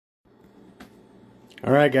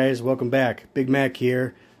Alright guys, welcome back. Big Mac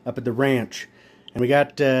here, up at the ranch. And we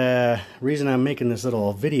got, reason I'm making this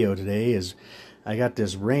little video today is I got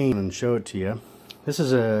this rain and show it to you. This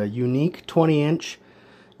is a unique 20-inch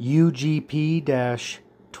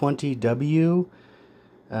UGP-20W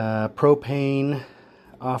propane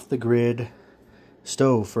off-the-grid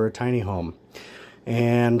stove for a tiny home.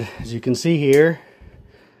 And as you can see here,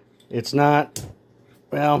 it's not,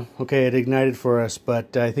 well, okay, it ignited for us,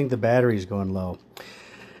 but I think the battery's going low.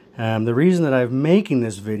 The reason that I'm making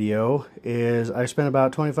this video is I spent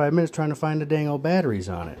about 25 minutes trying to find the dang old batteries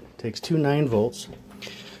on it. It takes two 9 volts.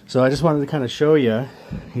 So I just wanted to kind of show you. You're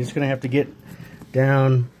just going to have to get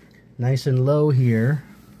down nice and low here.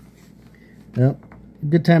 Well,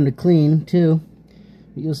 good time to clean too.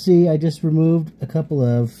 You'll see I just removed a couple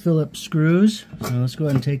of Phillips screws. So let's go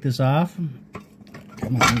ahead and take this off.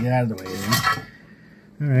 Come on, get out of the way here.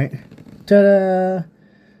 Alright. Ta-da!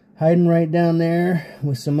 Hiding right down there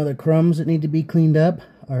with some other crumbs that need to be cleaned up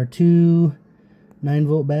are two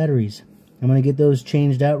 9-volt batteries. I'm going to get those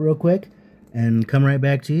changed out real quick and come right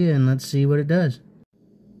back to you and let's see what it does.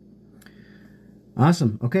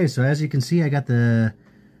 Awesome. Okay, so as you can see, I got the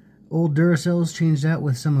old Duracells changed out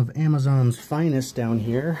with some of Amazon's finest down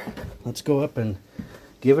here. Let's go up and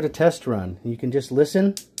give it a test run. You can just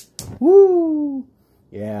listen. Woo!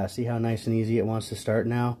 Yeah, see how nice and easy it wants to start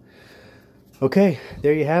now? Okay,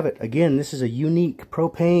 there you have it. Again, this is a unique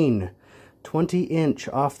propane 20-inch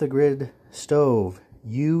off-the-grid stove,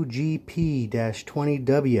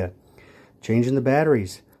 UGP-20W. Changing the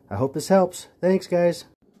batteries. I hope this helps. Thanks, guys.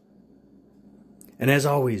 And as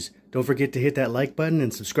always, don't forget to hit that like button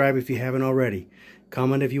and subscribe if you haven't already.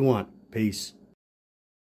 Comment if you want. Peace.